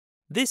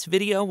This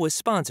video was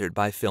sponsored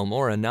by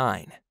Filmora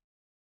 9.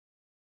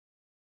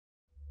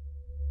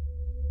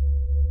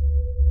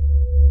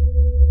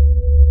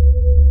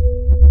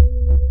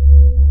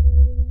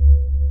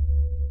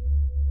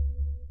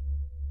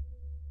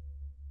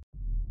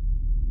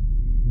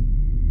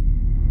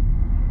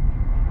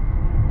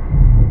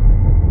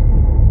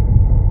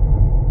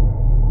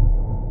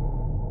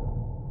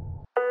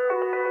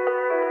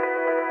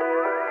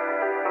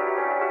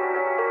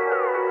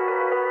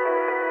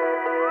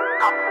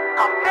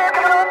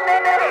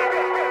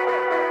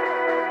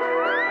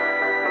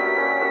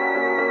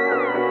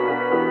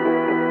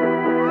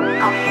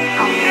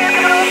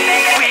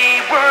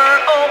 We were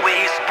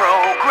always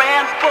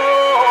programmed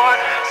for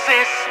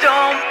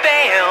system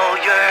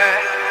failure.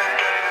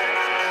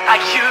 I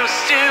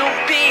used to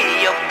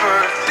be a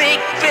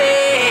perfect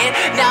fit,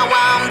 now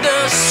I'm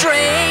the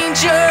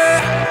stranger.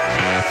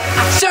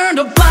 I turned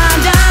a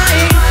blind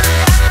eye,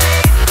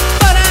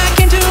 but I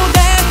can't do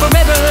that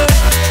forever.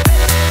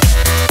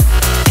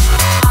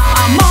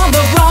 I'm on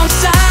the wrong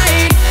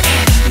side,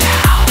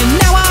 and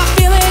now I'm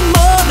feeling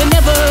more than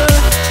ever.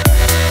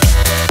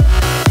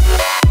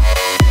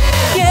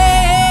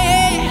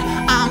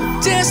 Yeah,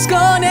 I'm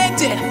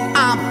disconnected,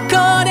 I'm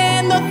caught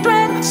in the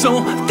thread.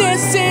 So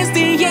this is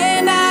the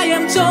end, I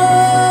am torn.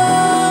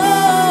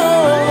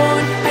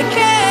 I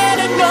can't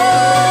ignore.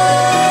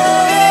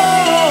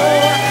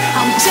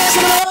 I'm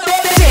disconnected.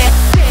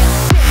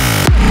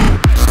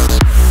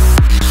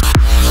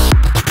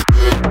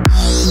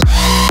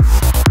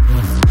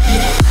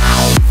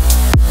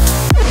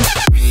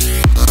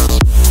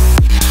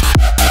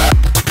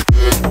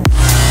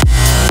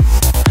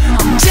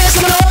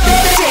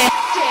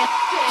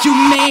 You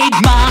made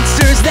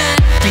monsters that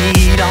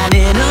feed on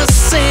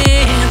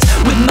innocence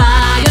with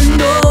my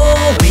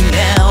unknowing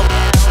help,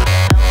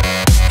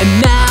 and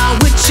now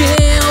it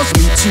chills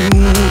me to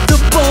the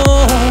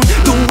bone,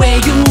 the way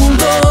you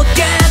look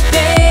at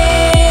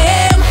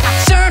them. I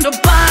turned a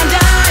blind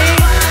eye,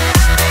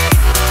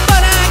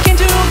 but I can't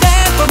do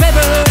that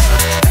forever.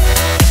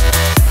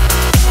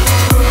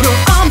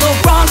 You're on the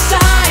wrong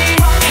side,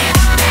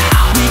 and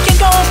now we can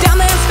go down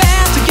this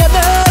path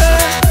together.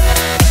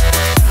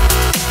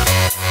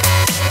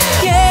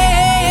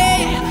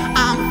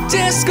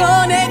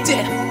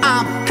 Disconnected,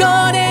 I'm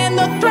caught in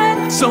the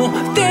thread. So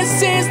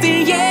this is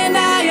the end,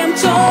 I am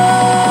torn.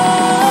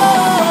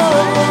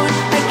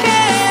 I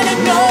can't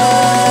ignore.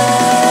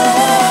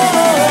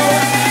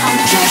 I'm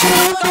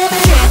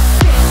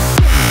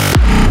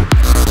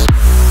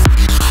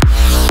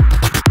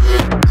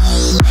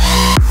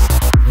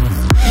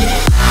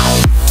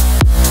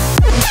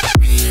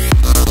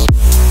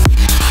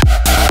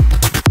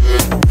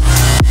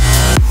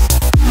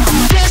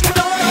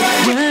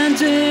when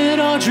did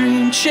our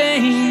dream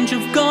change?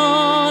 I've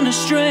gone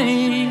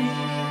astray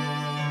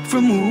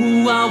from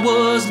who I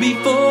was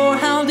before.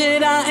 How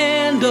did I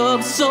end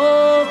up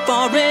so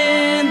far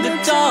in the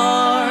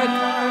dark?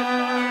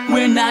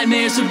 Where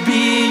nightmares of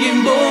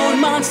being born,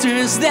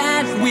 monsters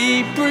that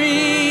we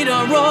breed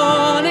are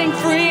running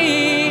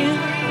free.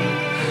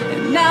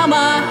 And now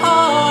my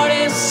heart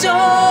is torn.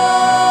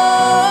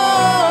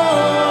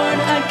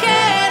 I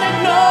can't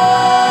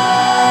ignore.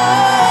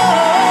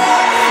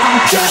 I'm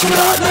just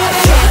not that.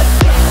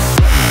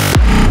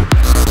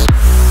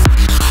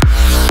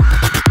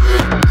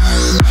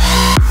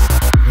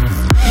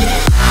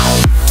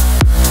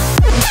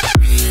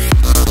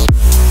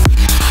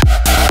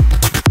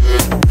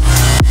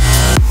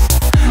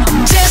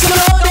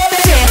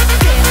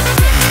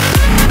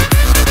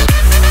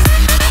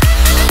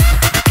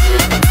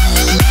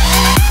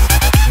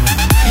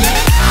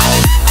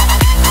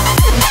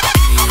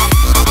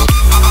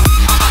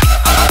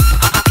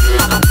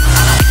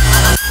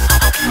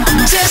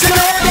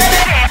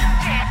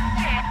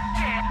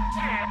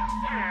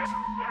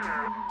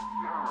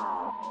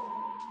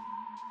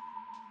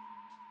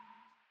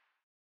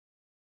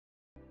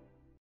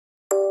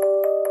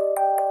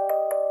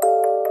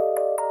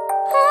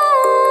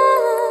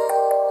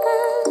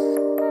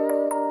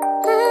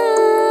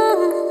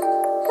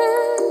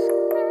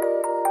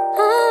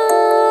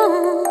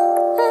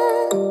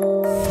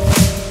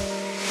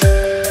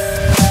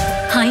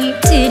 I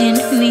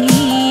didn't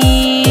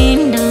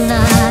mean to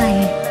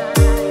lie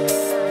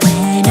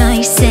when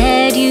I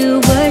said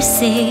you were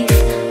safe.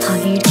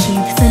 I'd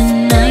keep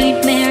the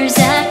nightmares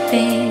at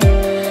bay.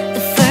 The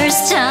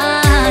first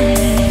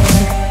time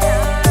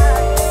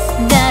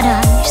that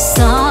I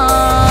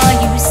saw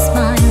you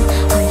smile,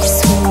 I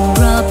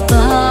swore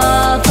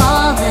above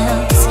all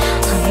else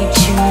I'd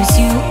choose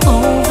you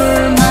over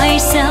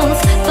myself.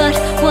 But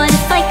what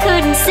if I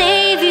couldn't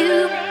save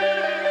you?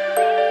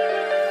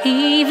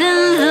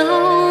 Even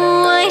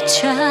though I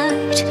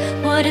tried,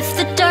 what if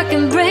the dark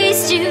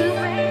embraced you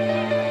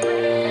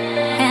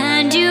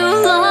and you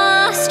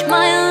lost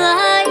my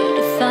light?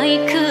 If I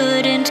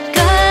couldn't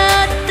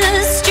cut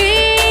the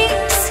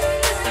strings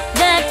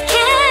that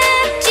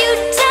kept you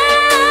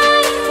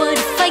down, what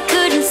if I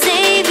couldn't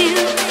save you?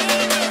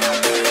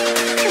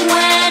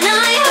 When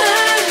I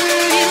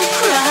heard you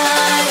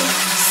cry,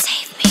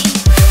 save me.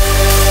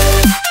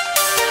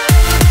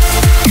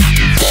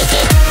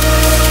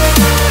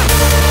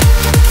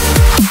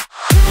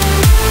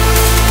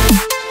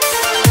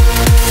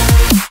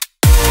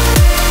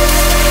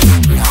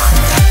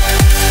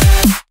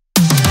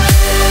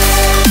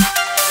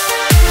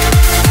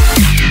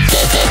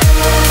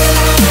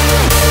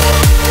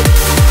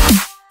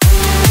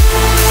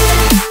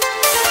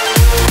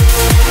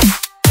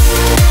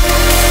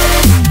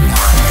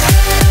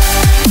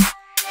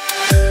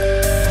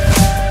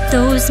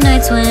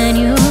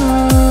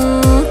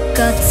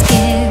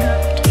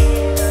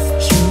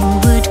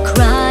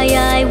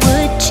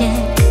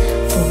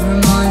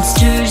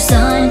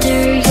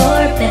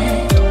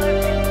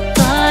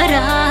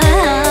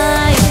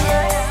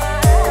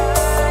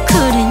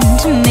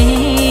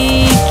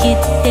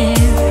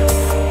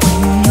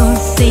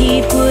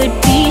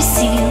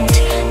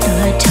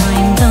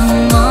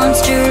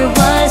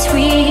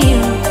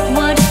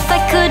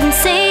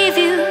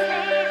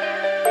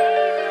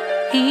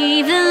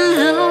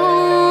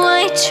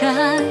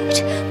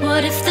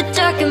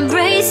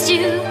 embraced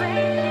you,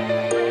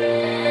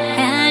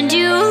 and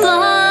you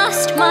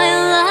lost my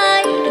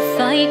light. If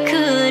I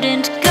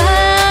couldn't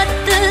cut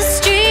the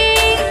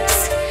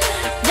strings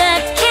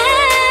that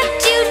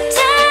kept you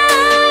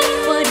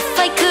tight, what if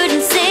I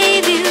couldn't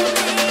save you?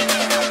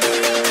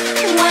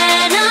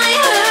 When I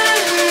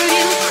heard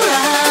you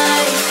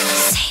cry,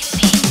 save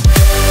me.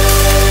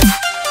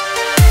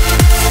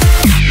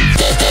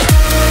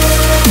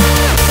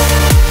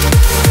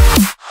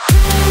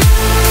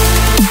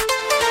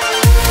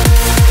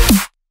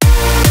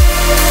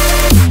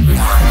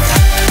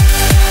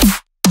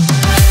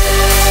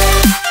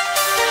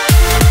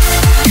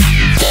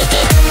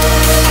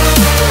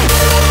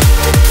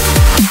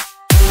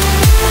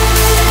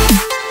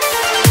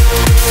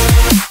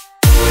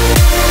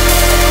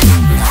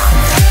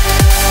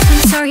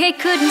 I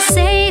couldn't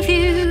save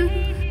you.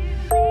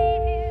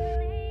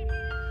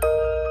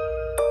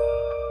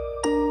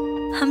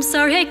 I'm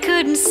sorry I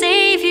couldn't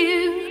save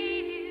you.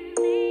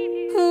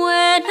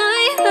 When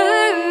I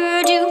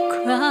heard you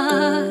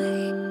cry,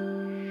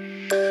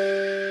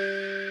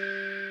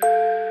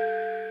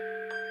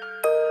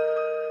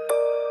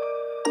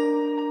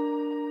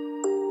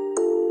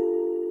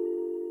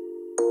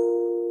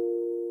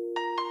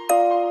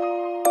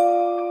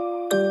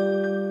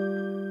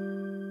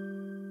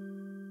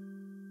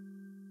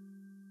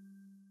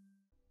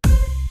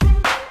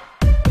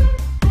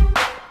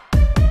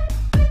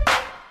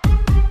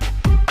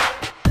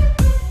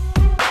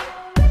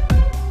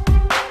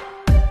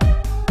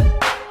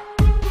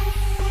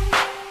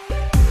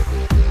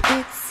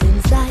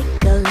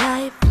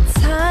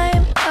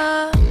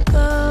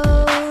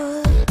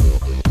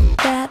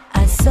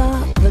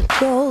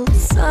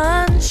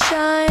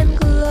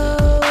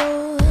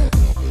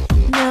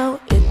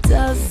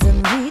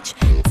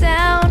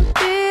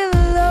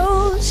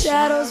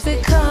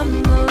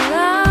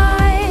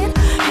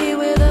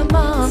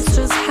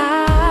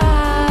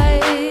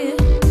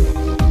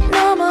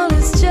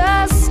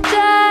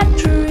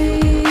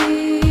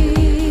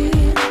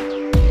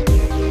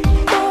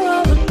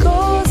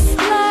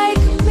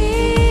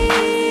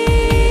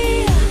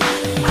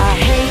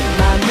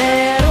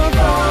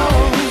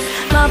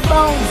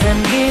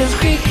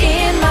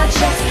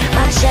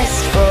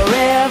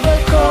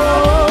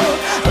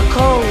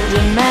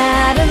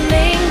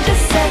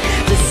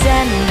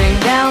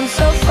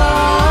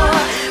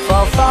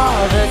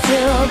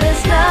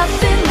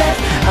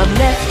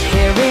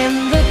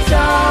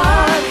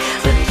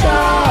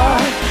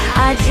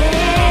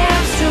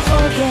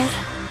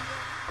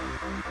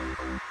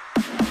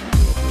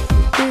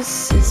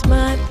 this is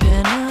my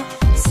penitentiary,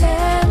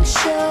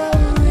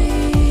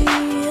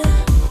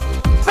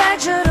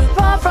 fractured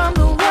apart from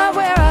the world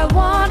where I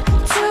want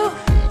to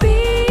be.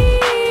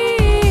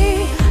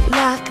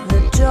 Lock the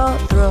door,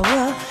 throw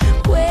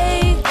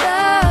away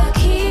the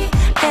key,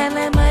 and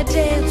let my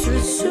dance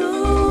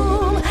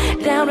resume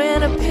down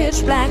in a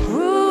pitch black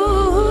room.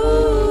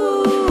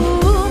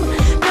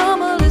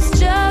 Normal is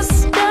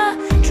just a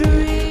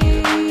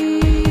dream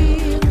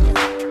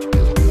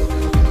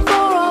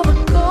for all the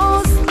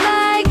ghosts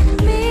like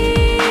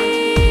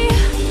me.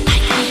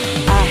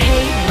 I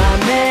hate my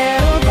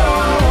metal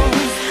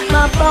bones,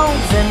 my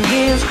bones and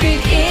gears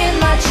creak in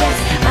my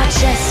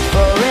chest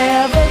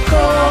forever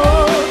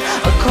cold.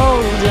 A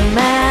cold and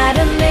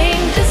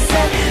maddening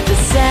descent,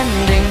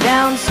 descending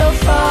down so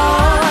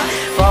far,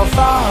 fall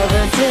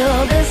farther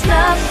till there's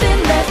nothing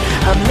left.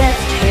 I'm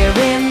left here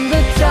in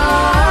the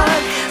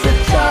dark, the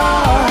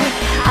dark.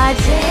 I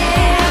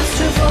dance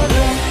to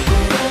forget,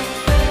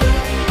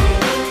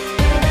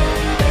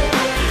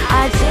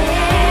 I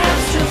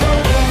dance to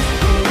forget.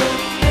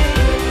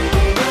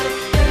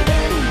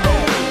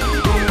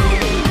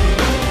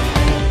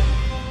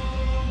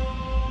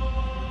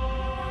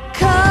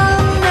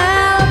 Come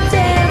now,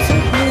 dance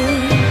with me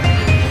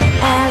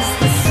as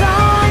the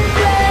song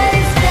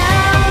plays.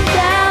 Down,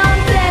 down,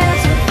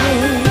 dance with me,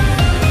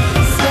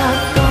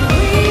 stuck on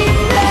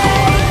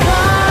replay.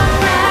 Come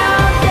now,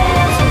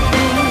 dance with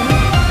me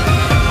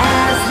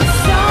as the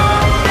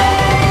song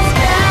plays.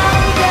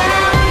 Down,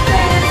 down,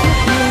 dance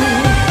with me,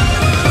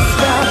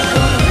 stuck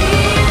on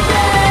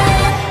replay.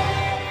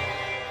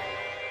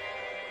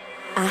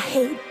 I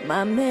hate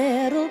my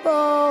metal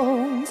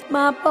bones,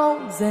 my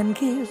bones and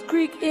gears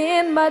creak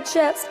in my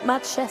chest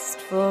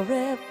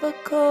forever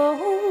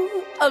cold.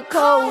 A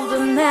cold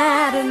and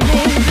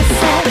maddening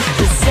descent,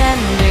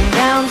 descending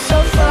down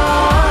so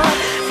far,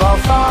 fall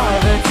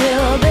farther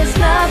till there's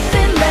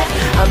nothing left.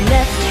 I'm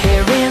left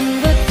here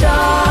in the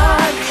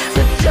dark,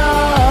 the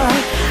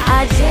dark.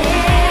 I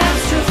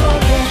dance to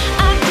forget,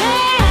 I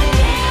dance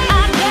to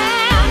forget.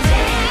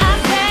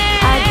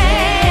 I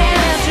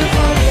dance to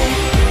forget.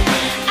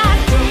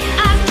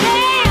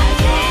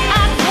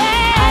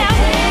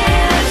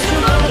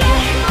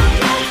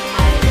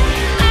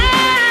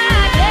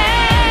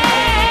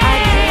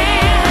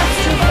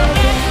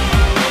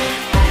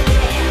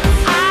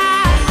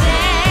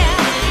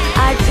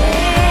 I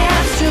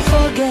dance to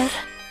forget.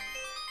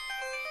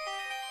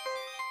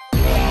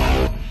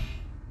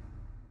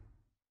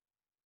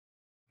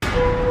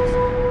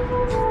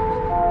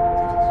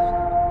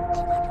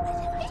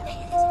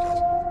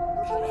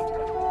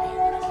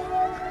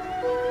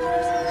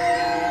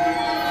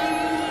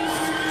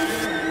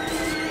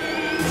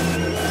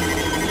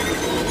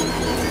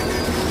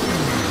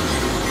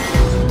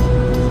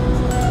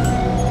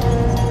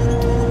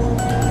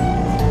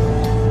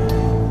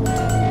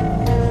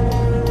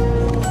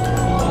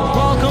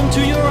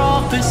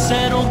 office,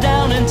 settle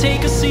down and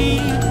take a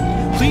seat.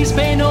 Please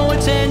pay no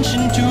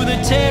attention to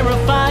the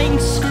terrifying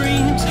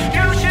screams.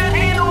 You should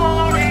hear the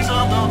warnings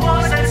of the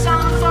voice that's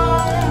on the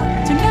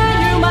phone.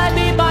 Tonight you might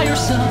be by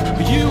yourself,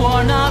 but you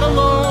are not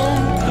alone.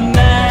 The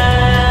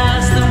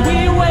masks that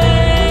we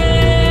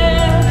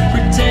wear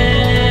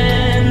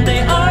pretend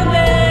they are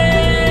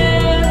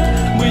there,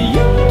 but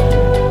you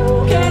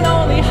can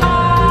only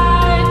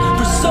hide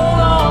for so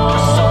long.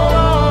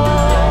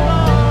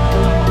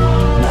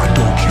 Why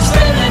don't you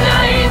Spend the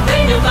night,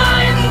 then you'll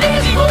find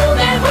there's evil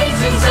that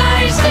waits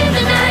inside. Spend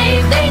the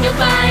night, then you'll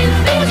find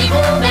there's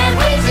evil that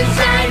waits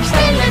inside.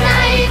 Spend the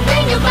night,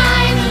 then you'll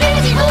find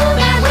there's evil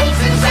that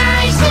waits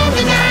inside. Spend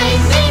the night,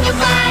 then you'll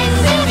find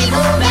there's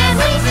evil that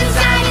waits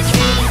inside. It's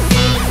me.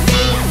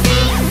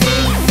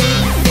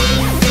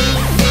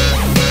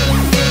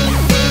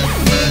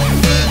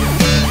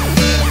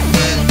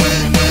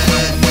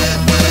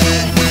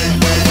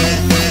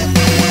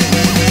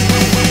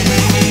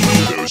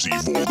 There's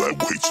evil that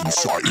waits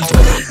inside of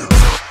me.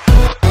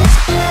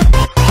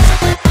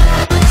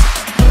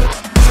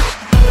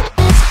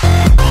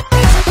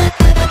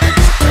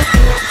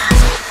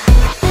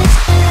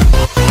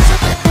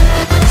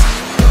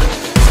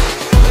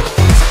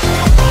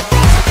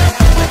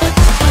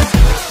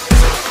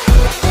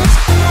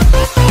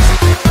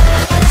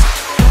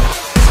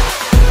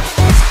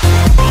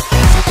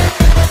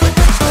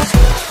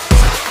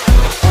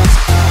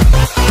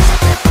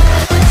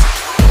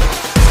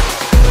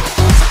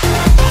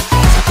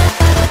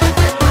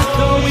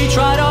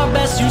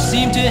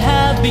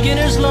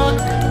 Beginner's luck.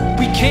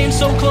 We came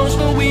so close,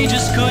 but we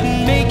just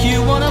couldn't make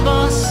you one of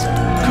us.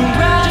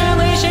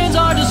 Congratulations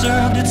are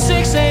deserved. At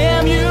 6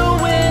 a.m. you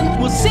win.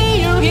 We'll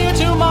see you here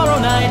tomorrow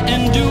night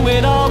and do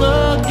it all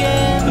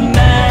again. The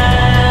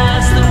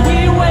masks that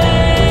we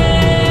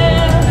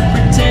wear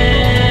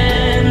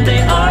pretend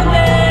they are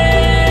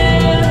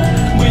there,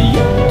 but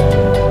you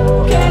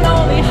can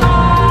only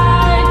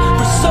hide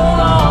for so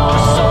long.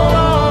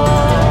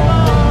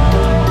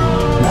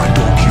 Why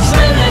don't you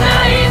Spend the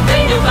night,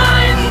 then you'll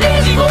find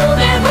there's evil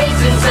that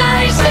waits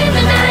inside. Spend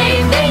the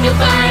night, then you'll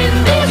find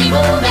there's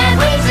evil that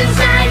waits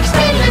inside.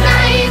 Spend the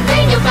night,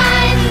 then you'll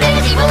find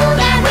there's evil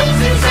that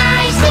waits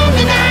inside. Spend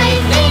the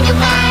night, then you'll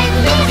find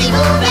there's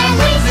evil that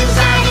waits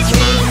inside. It's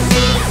me.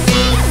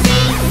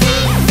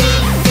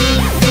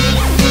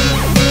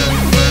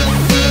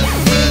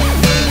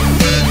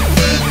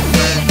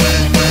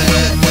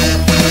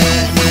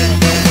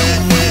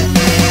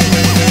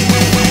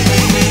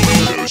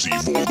 There's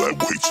evil that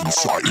waits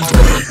inside of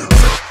me.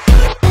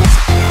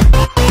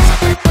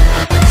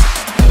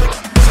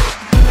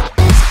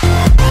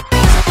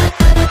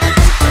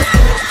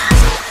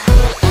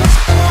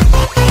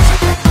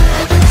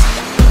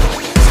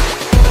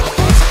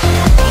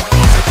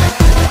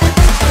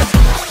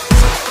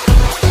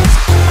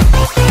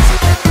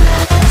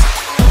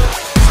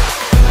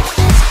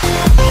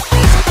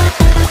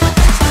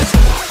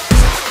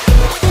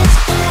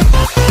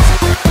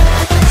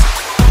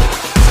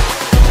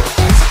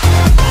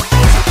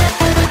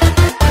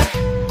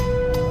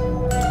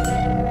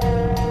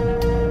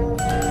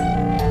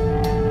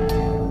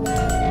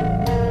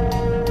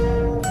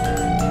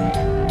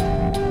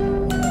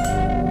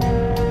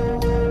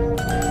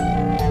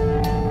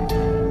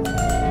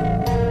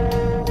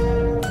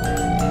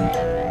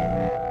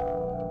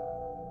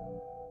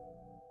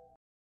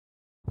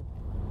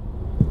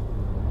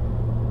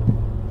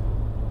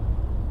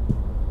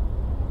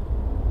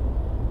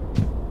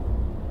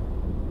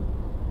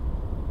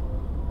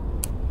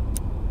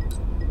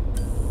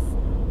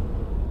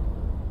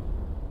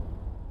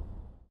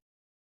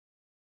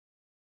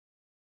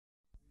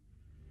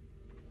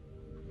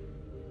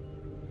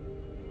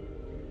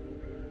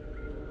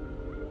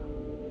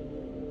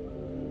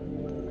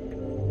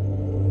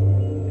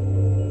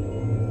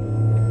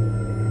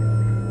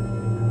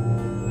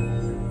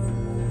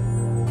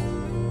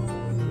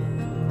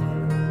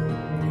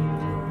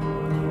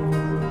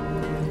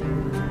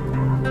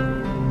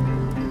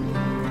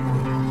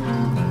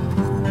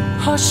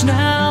 Hush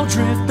now,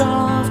 drift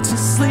off to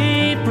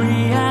sleep.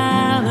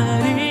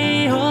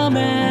 Reality or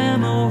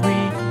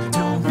memory.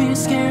 Don't be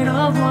scared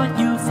of what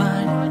you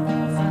find.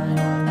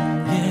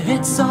 Yeah,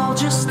 it's all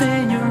just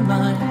in your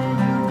mind.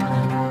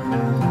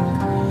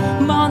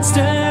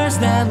 Monsters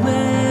that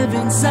live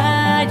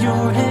inside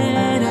your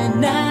head at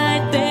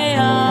night, they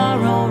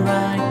are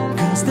alright,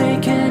 'cause they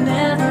can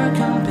never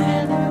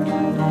compare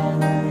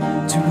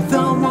to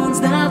the ones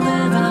that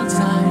live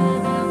outside.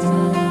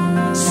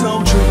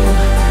 So dream,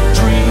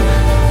 dream,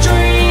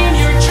 dream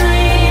your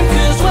dream,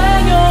 'cause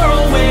when you're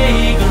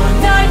awake, a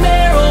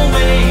nightmare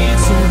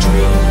awaits. So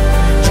dream,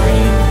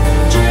 dream,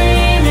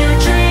 dream your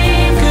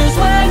dream, 'cause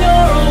when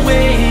you're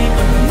awake,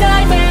 a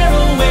nightmare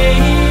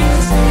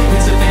awaits.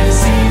 It's a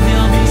fantasy,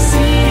 they'll be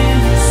seeing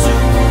you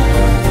soon.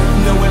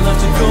 Nowhere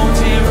left to go,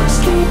 take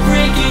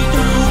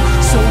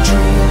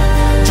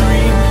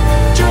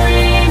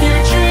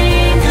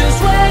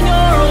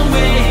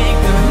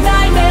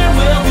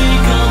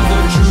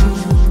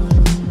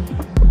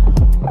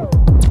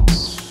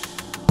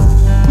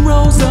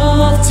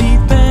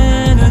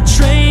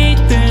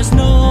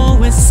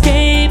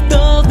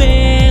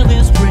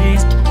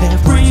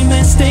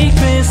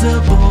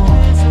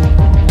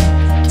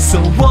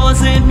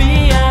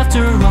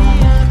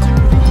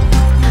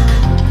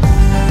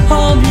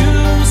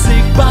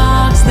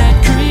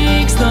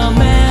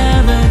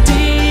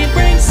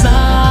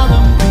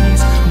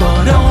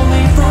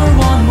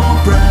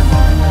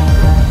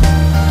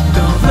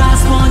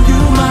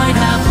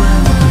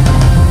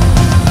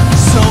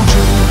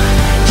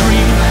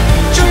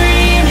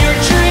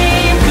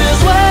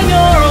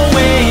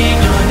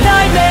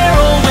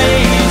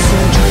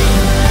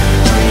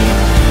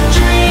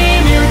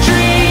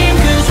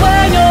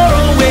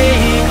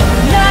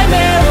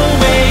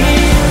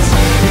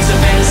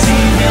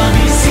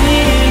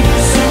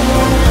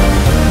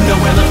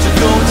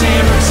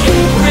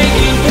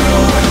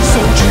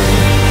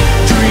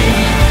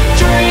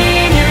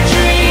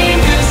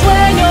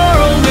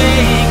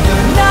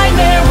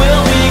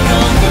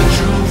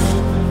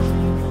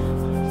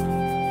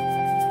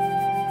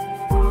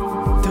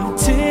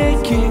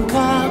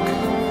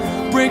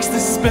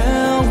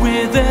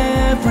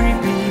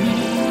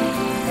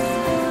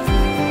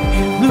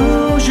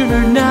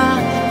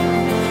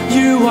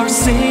are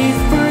safe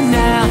for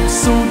now.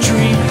 So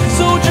dream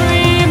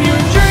your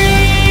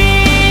dream.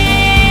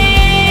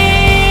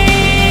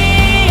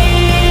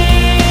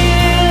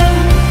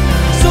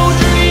 So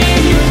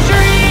dream your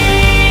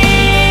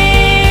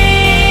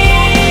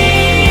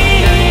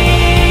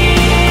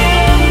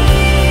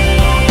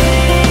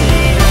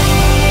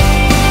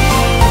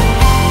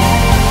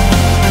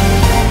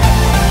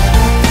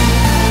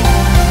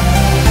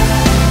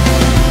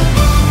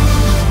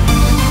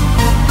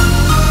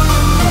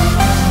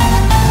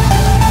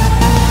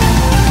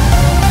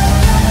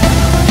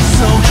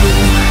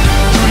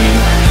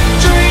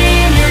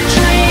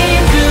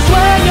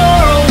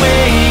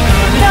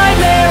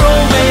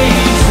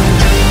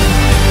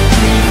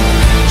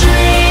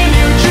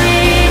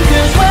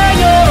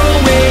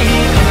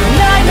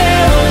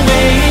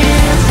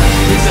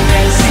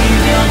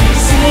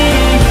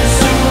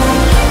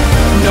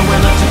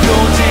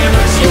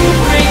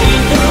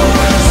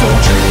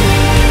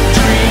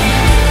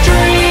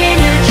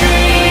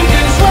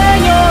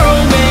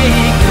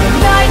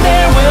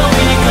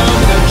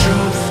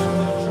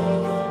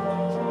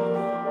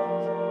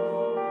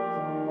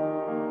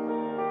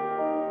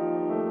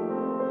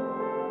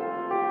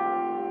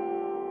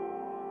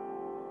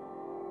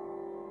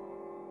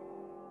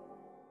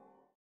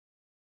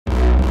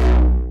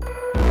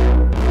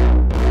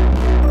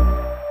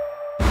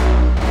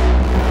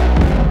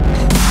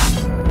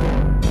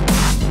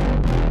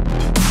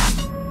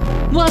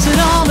Was it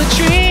all a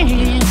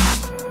dream?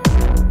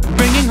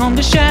 Bringing home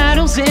the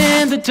shadows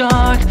in the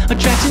dark,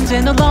 attractions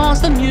in a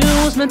lost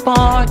amusement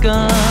park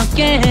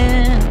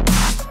again.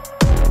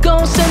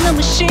 Ghosts in the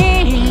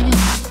machine,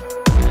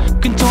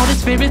 contorted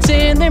spirits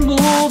in their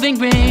moving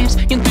graves,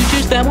 in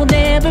futures that will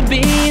never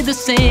be the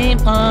same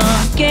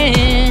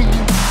again.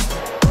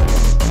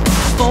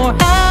 For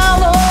how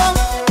long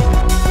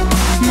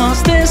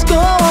must this go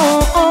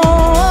on?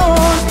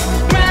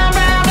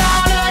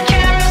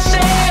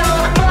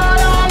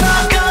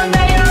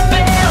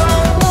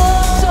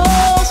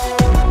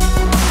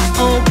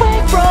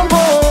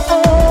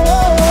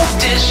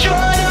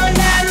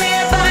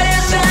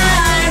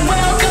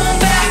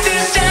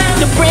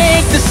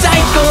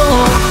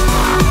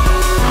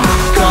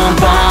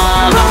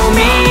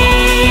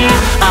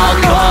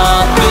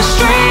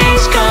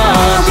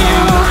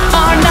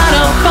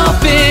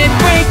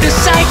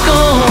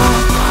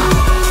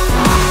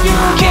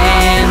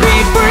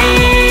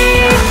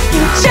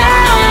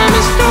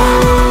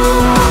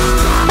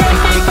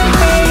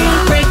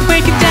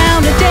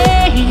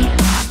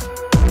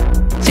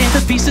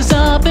 Pieces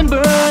up and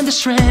burn the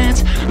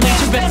shreds, lay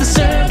to rest the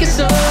circus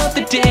of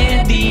the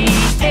dead. The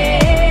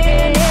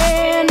end,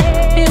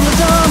 it was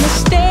a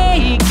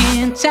mistake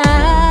in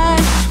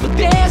time, but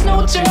there's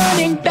no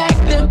turning back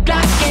the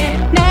clock,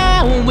 and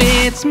now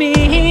it's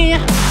me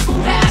who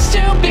has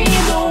to be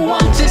the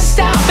one to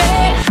stop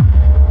it.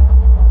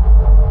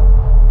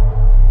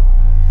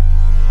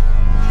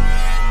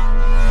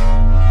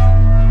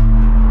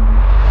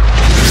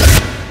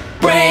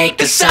 Break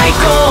the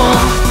cycle.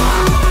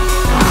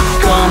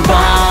 Come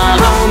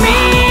follow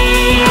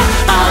me,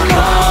 I'll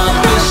cut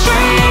the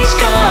strings,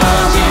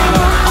 'cause you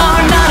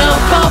are not a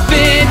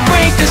puppet.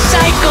 Break the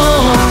cycle,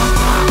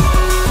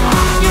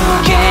 you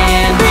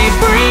can be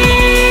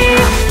free,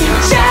 your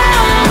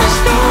time is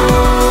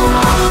through.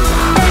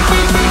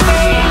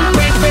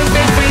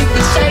 Break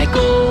the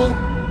cycle.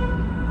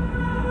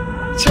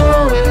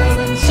 Toil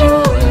and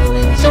soil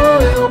and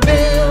toil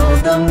build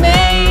the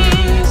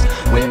maze,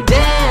 where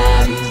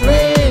daddy's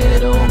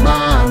little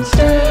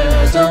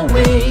monsters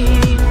await.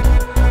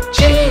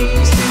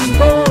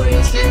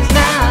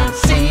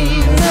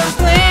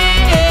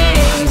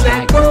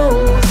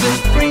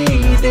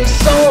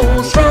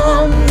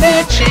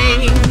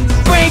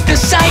 Break the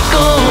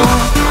cycle.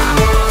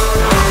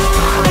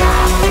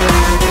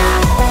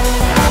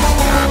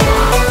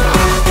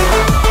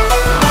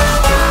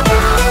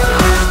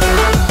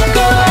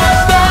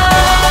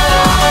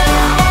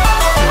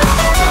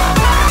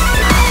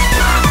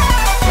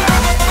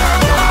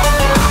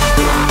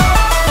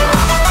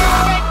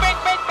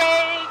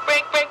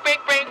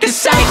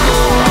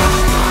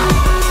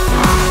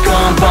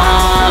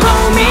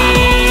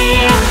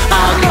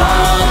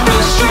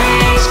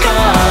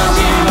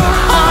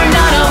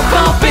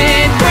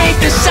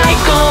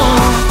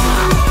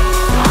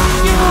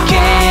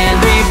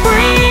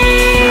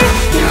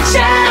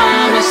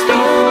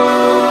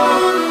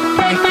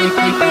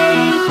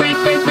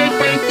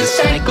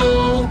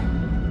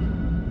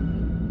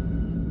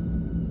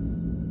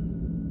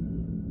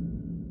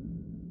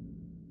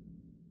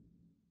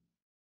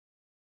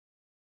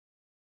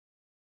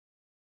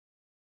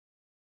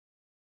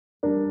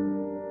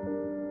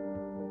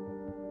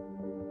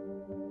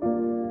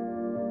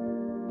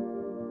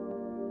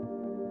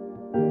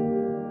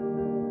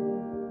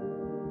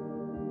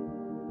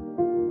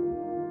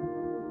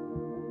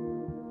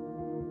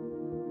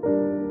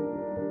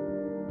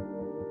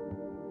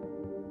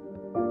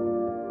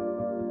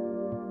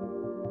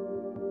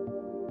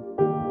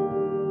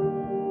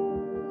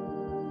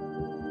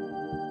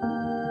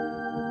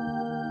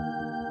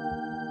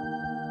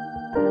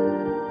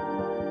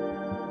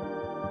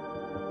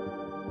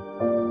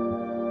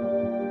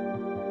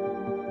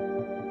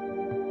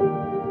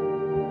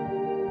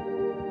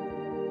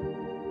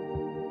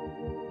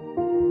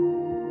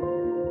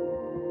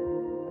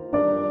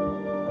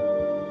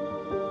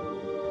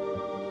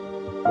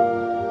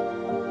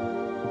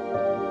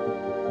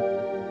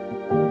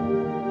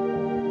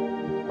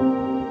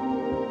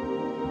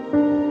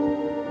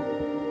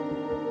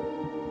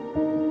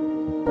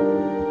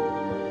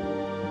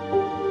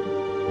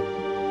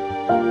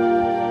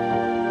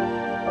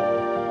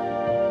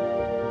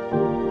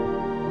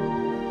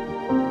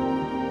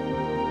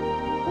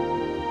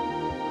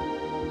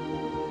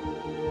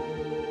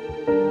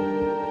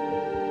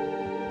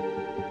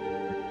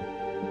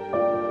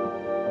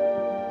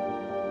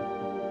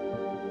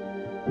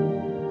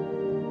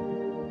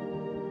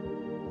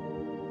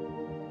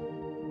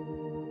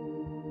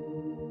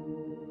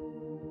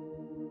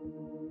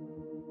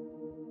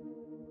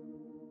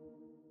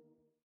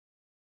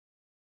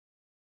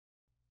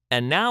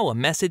 And now a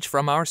message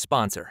from our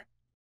sponsor.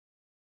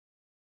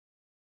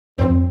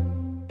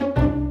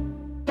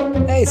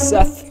 Hey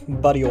Seth,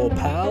 buddy old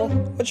pal.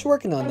 What you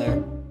working on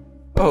there?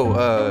 Oh,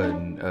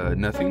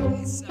 nothing.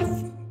 Hey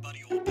Seth,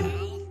 buddy old pal.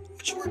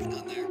 What you working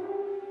on there?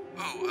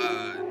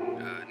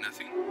 Oh,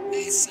 nothing.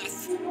 Hey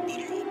Seth,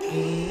 buddy old pal.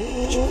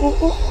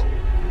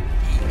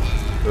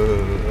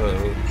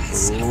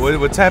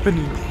 What's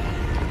happening?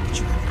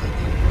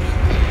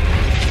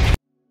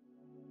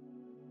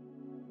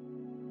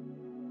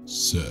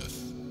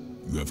 Seth,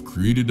 you have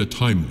created a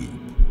time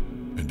loop,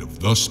 and have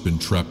thus been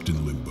trapped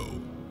in limbo.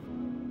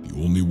 The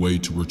only way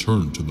to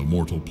return to the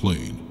mortal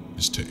plane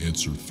is to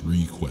answer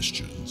 3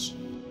 questions.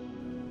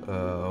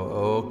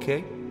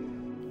 Okay.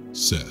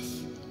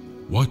 Seth,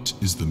 what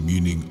is the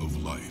meaning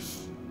of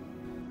life?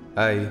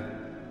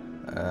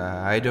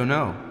 I don't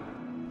know.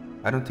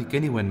 I don't think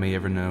anyone may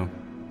ever know.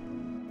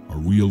 Are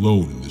we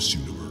alone in this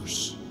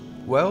universe?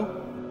 Well,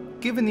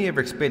 given the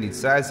ever-expanding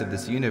size of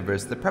this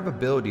universe, the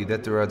probability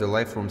that there are other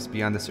life forms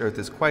beyond this Earth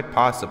is quite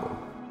possible.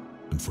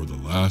 And for the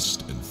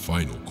last and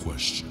final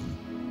question,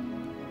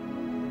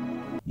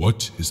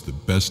 what is the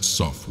best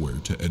software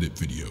to edit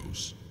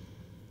videos?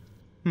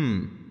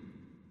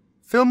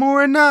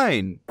 Filmora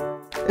 9!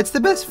 It's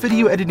the best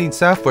video editing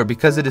software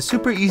because it is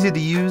super easy to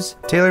use,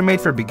 tailor-made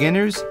for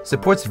beginners,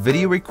 supports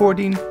video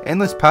recording,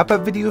 endless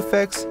pop-up video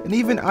effects, and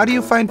even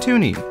audio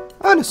fine-tuning.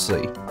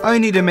 Honestly, all you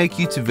need to make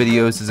YouTube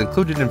videos is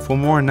included in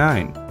Filmora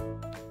 9.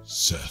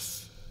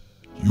 Seth,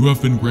 you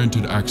have been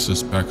granted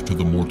access back to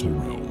the mortal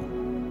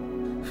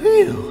realm.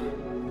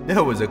 Phew!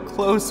 That was a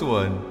close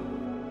one.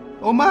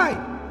 Oh my!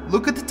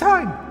 Look at the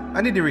time!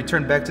 I need to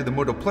return back to the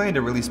mortal plane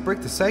to release Break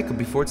the Cycle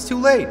before it's too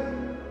late.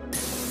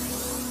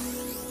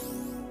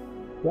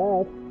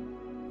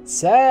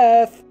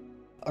 Seth,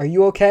 are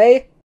you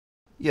okay?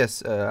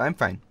 Yes, I'm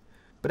fine.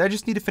 But I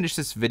just need to finish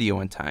this video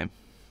on time.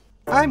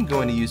 I'm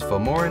going to use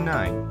Filmora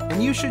 9,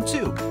 and you should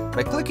too,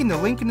 by clicking the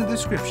link in the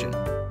description.